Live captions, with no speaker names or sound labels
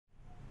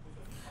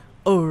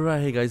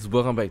Alright, hey guys,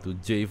 welcome back to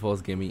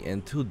jforce Gaming,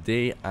 and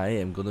today I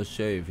am gonna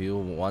share with you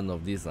one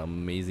of these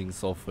amazing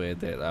software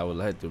that I would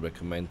like to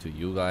recommend to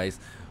you guys,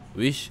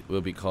 which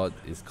will be called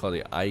the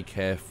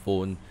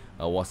iCareFone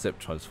WhatsApp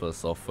transfer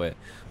software.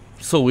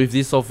 So with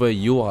this software,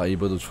 you are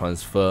able to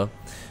transfer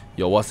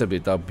your WhatsApp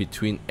data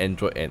between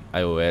Android and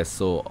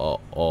iOS,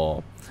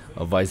 or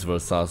vice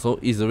versa. So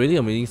it's a really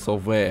amazing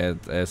software,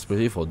 and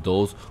especially for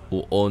those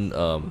who own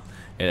an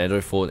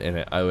Android phone and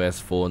an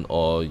iOS phone,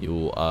 or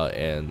you are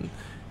an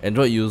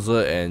Android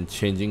user and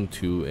changing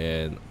to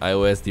an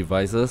iOS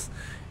devices,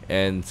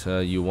 and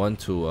you want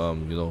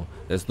to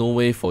there's no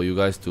way for you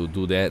guys to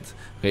do that.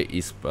 Okay,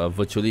 it's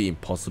virtually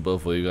impossible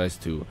for you guys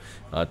to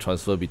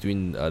transfer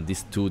between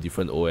these two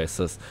different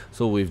OSs.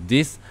 So with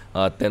this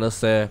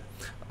Tenosare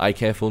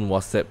iCareFone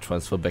WhatsApp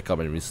transfer backup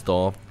and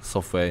restore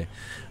software,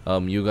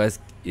 you guys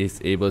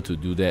is able to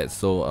do that.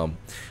 So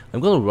I'm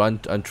gonna run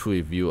through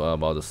with you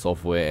about the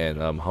software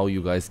and how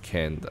you guys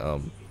can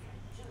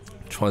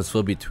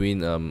transfer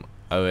between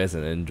iOS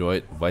and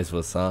Android, vice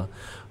versa.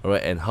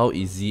 Alright, and how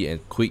easy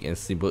and quick and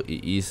simple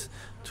it is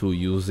to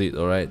use it.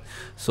 Alright,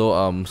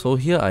 so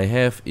here I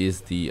have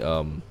is the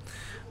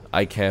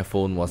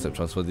iCareFone WhatsApp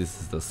transfer. This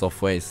is the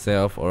software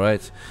itself.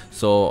 Alright,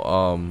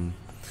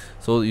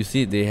 so you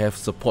see they have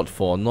support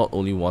for not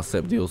only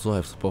WhatsApp, they also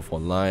have support for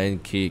Line,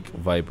 Kik,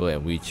 Viber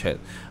and WeChat.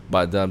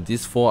 But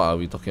these four I'll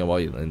be talking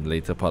about in the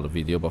later part of the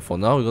video. But for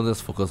now, we're going to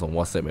just focus on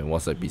WhatsApp and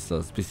WhatsApp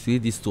Business. Basically,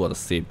 these two are the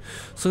same.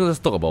 So let's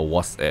talk about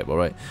WhatsApp.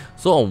 Alright,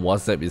 so on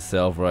WhatsApp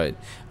itself, right,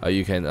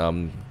 you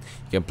can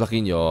plug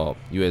in your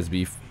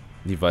USB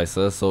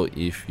devices. So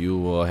if you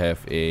will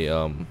have a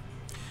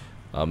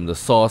the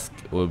source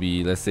will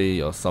be, let's say,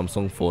 your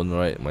Samsung phone.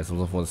 Right, my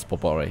Samsung phone is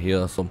pop out right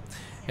here. So,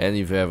 and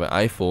if you have an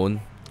iPhone,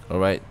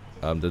 alright,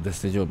 the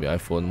destination will be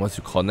iPhone. Once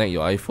you connect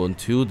your iPhone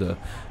to the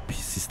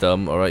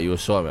system, alright, it will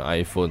show up your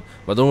iPhone.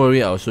 But don't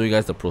worry, I'll show you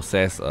guys the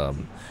process at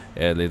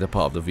a later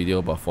part of the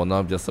video. But for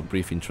now, just a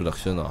brief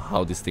introduction on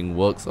how this thing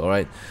works.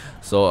 Alright,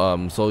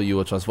 so you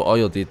will transfer all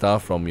your data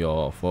from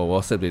your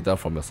WhatsApp data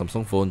from your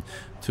Samsung phone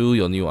to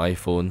your new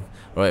iPhone.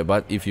 Alright,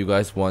 but if you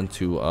guys want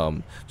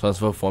to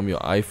transfer from your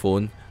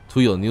iPhone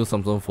to your new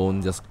Samsung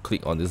phone, just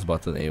click on this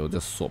button and it will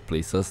just swap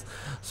places.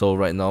 So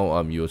right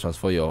now you will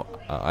transfer your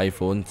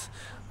iPhone's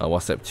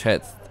WhatsApp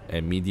chat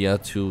and media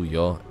to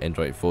your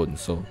Android phone.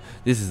 So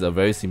this is a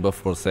very simple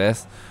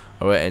process.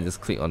 Alright, and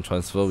just click on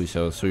transfer, which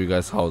I will show you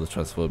guys how the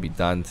transfer will be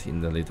done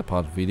in the later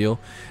part of the video.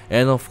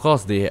 And of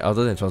course, they,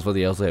 other than transfer,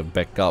 they also have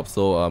backup.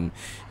 So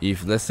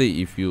if, let's say,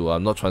 if you are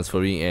not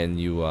transferring and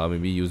you are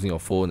maybe using your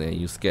phone and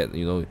you scared,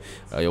 your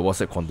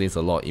WhatsApp contains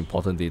a lot of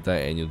important data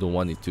and you don't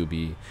want it to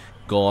be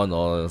gone,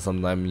 or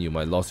sometime you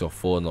might lost your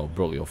phone or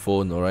broke your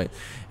phone, alright,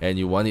 and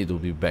you want it to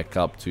be backed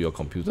up to your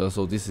computer.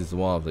 So this is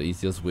one of the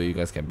easiest way you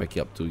guys can back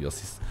it up to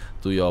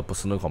your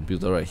personal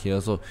computer right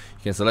here. So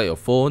you can select your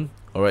phone,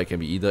 alright, it can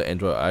be either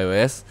Android or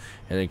iOS,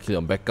 and then click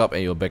on backup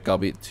and you'll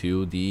backup it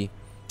to the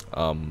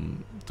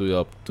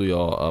to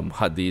your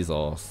hard disk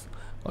or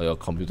your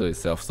computer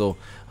itself. So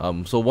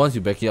so once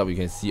you back it up, you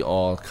can see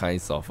all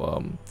kinds of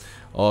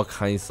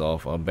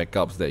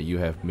backups that you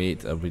have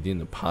made within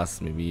the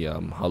past, maybe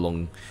how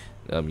long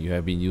you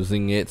have been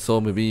using it. So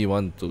maybe you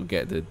want to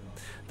get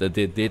the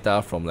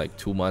data from like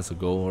 2 months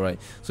ago, right?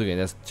 So you can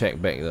just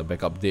check back the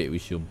backup date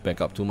which you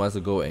back up 2 months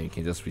ago, and you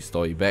can just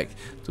restore it back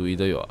to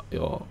either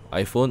your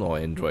iPhone or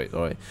Android.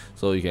 Alright,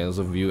 so you can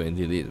also view and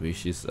delete,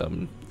 which is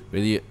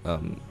really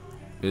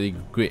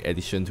great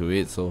addition to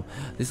it. So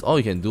this is all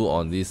you can do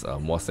on this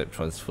WhatsApp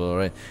transfer,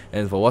 right?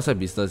 And for WhatsApp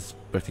Business, it's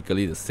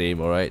practically the same,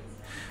 alright,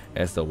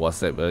 as the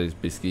WhatsApp. Is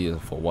basically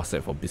for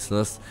WhatsApp for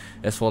business.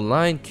 As for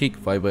Line, Kik,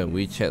 Viber and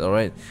WeChat,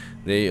 alright,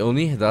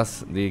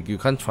 you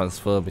can't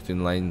transfer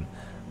between Line,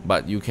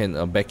 but you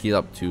can back it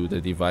up to the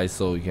device.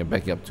 So you can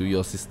back it up to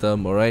your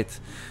system. Alright,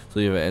 so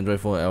you have an Android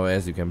phone,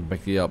 iOS, you can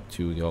back it up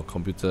to your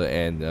computer,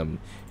 and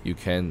you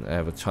can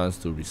have a chance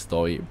to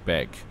restore it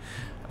back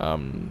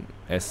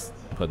as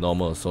per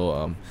normal.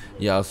 So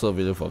yeah, also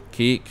available for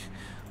Kik,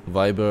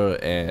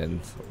 Viber and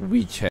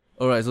WeChat.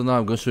 Alright, so now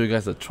I'm going to show you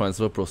guys the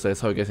transfer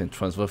process, how you guys can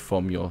transfer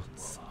from your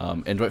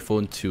Android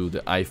phone to the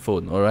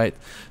iPhone. Alright,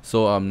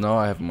 so now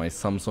I have my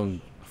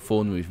Samsung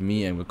phone with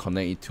me and we'll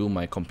connect it to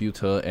my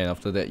computer, and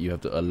after that you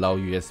have to allow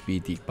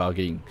USB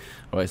debugging.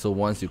 Alright, so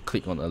once you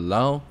click on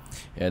allow,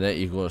 and then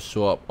it's going to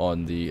show up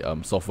on the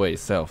software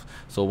itself.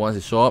 So once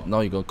it show up,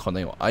 now you're going to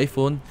connect your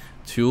iPhone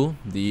to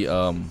the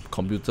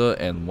computer,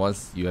 and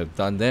once you have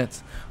done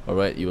that,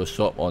 alright, it will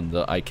show up on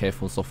the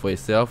iCareFone software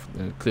itself.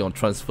 Then click on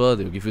transfer,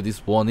 they will give you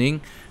this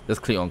warning,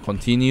 just click on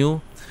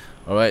continue.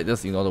 Alright,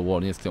 just ignore the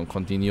warning, just click on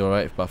continue.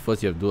 Alright, but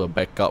first you have to do a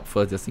backup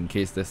first, just in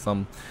case there's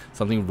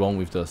something wrong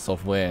with the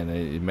software and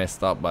it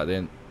messed up, but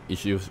then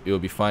it will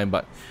be fine.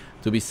 But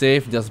to be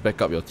safe, just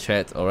back up your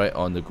chat, alright,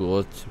 on the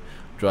Google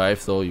Drive.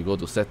 So you go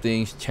to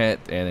settings, chat,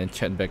 and then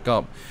chat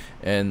backup,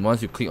 and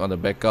once you click on the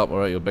backup,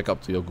 alright, you'll back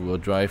up to your Google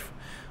Drive.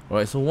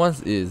 Alright, so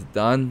once it's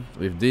done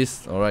with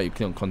this, alright, you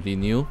click on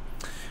continue.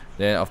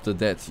 Then after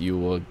that, you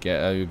will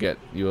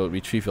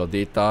retrieve your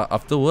data.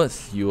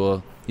 Afterwards, you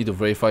will need to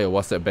verify your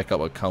WhatsApp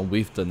backup account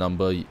with the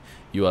number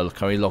you are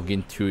currently logged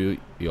in through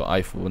your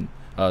iPhone,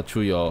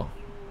 through your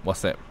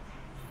WhatsApp.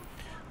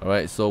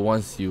 Alright, so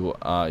once you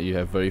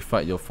have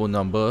verified your phone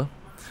number,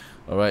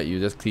 alright, you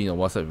just clean your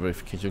WhatsApp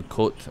verification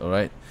code.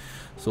 Alright,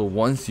 so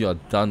once you are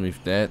done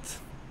with that,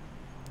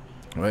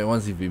 alright,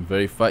 once you've been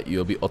verified,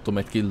 you'll be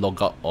automatically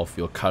logged out of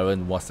your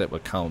current WhatsApp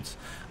account.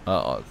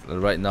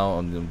 Right now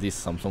on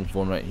this Samsung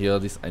phone right here,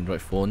 this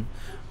Android phone.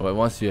 Alright,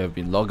 once you have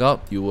been logged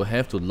out, you will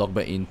have to log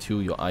back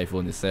into your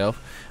iPhone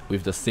itself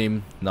with the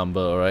same number.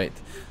 Alright,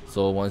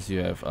 so once you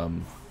have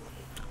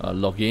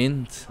log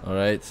in,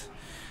 alright,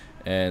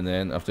 and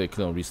then after you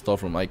click on restore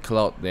from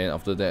iCloud, then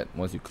after that,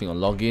 once you click on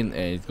login,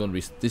 and it's going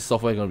to this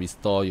software is going to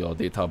restore your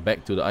data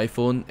back to the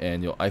iPhone,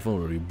 and your iPhone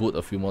will reboot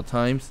a few more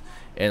times,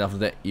 and after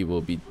that it will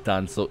be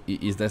done. So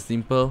it is that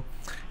simple.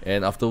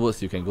 And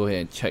afterwards you can go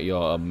ahead and check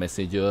your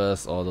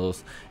messages, all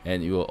those,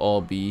 and it will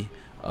all be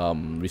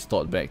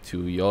restored back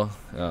to your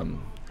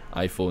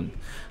iPhone.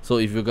 So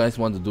if you guys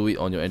want to do it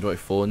on your Android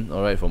phone,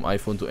 alright, from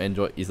iPhone to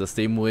Android, is the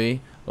same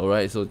way.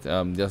 Alright, so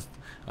just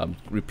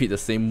repeat the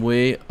same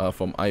way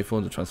from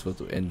iPhone to transfer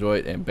to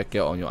Android, and back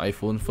out on your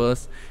iPhone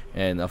first,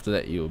 and after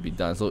that it will be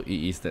done. So it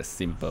is that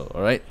simple.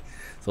 Alright,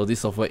 so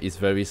this software is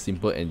very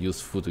simple and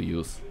useful to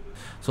use.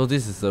 So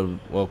this is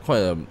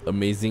quite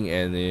amazing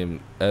and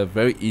a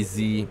very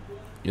easy,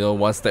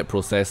 one-step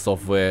process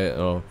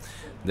software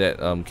that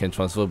can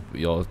transfer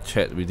your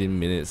chat within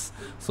minutes.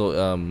 So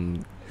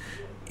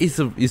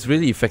it's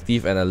really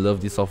effective, and I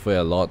love this software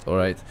a lot.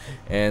 Alright,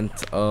 and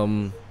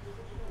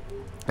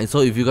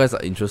so if you guys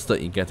are interested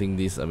in getting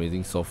this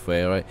amazing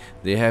software, right,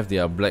 they have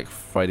their Black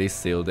Friday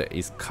sale that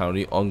is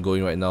currently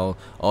ongoing right now,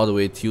 all the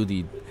way till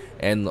the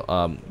end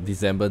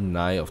December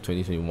 9 of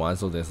 2021.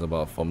 So there's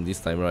about, from this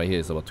time right here,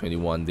 it's about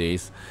 21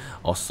 days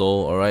or so.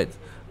 Alright,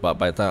 but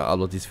by the time I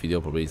upload this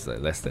video, probably it's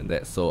like less than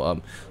that.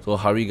 So so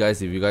hurry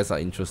guys, if you guys are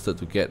interested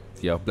to get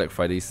their Black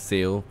Friday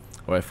sale,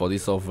 alright, for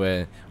this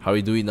software,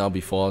 hurry, do it now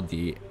before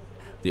the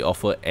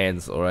offer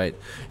ends. Alright,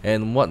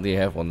 and what they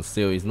have on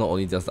sale is not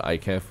only just the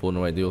iCareFone,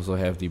 right, they also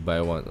have the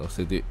buy one.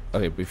 So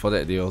before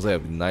that, they also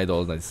have the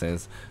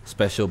 $9.90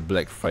 special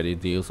Black Friday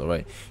deals.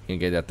 Alright, you can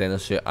get their 10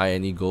 share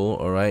iAnyGo.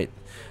 Alright,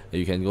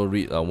 you can go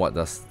read what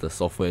does the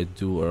software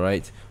do.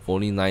 Alright, for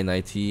only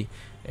 $9.90,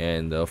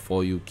 and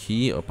for you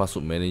key or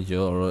password manager,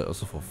 alright,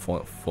 also for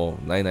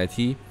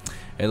 $9.90.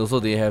 And also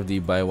they have the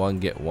buy one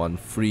get one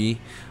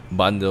free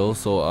bundle.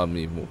 So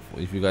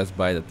if you guys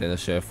buy the 10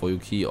 share for you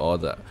key or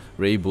the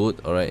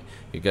reboot, alright,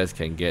 you guys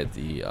can get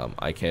the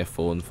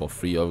iCareFone for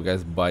free, or you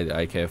guys buy the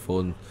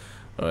iCareFone.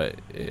 Alright,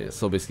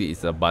 so basically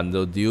it's a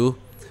bundle deal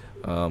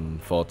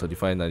for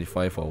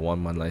 $35.95 for a 1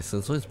 month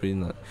license. So it's pretty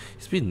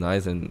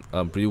nice and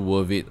pretty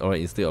worth it.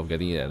 Alright, instead of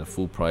getting it at a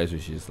full price,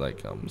 which is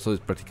like so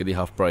it's practically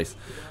half price,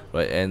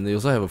 right? And they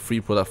also have a free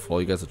product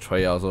for you guys to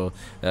try out. So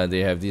they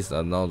have this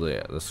now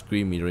the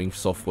screen mirroring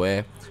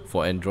software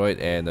for Android,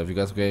 and if you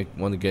guys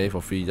want to get it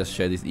for free, just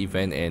share this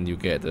event and you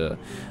get the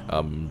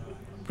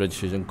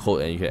registration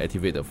code, and you can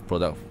activate the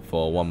product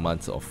for 1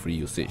 month of free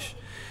usage.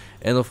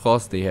 And of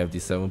course, they have the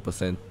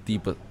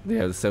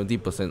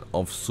 70%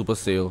 off super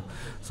sale,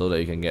 so that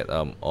you can get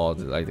all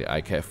the, like the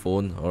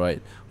iCareFone,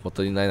 alright, for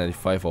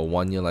 $39.95 for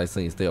 1 year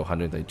license instead of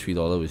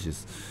 $133, which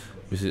is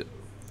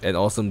an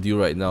awesome deal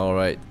right now,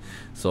 right?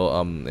 So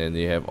and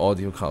they have all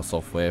different kind of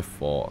software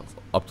for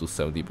up to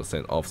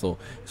 70% off. So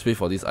especially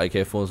for this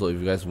iCareFone, so if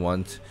you guys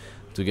want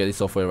to get this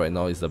software right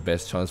now, is the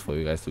best chance for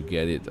you guys to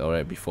get it,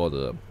 alright, before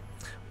the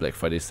Black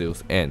Friday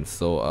sales end.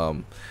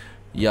 So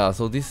yeah,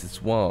 so this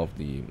is one of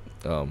the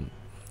I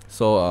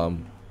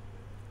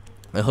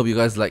hope you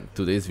guys like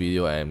today's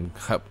video, and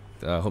hope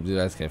you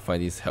guys can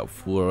find this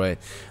helpful. Alright,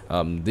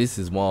 this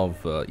is one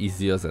of the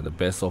easiest and the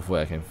best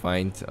software I can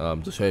find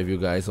to share with you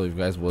guys. So if you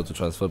guys were to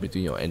transfer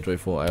between your Android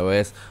phone,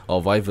 iOS,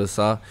 or vice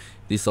versa,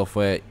 this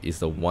software is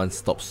the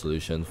one-stop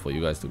solution for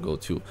you guys to go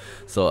to.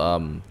 So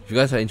if you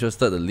guys are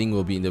interested, the link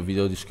will be in the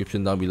video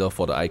description down below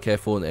for the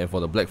iCareFone, and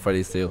for the Black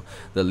Friday sale,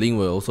 the link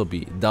will also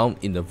be down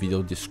in the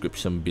video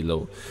description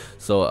below.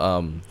 So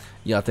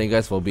yeah, thank you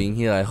guys for being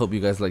here. I hope you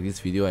guys like this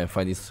video and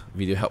find this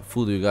video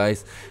helpful to you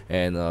guys.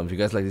 And if you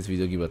guys like this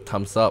video, give it a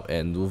thumbs up,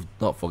 and do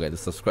not forget to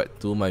subscribe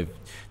to my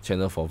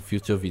channel for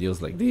future videos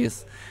like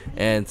this.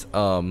 And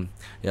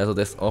yeah, so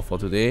that's all for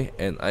today,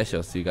 and I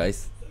shall see you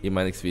guys in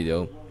my next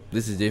video.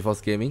 This is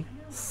𝖩force Gaming,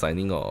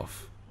 signing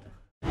off.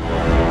 I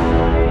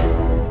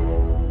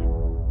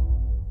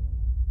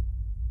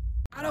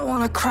don't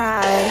wanna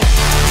cry.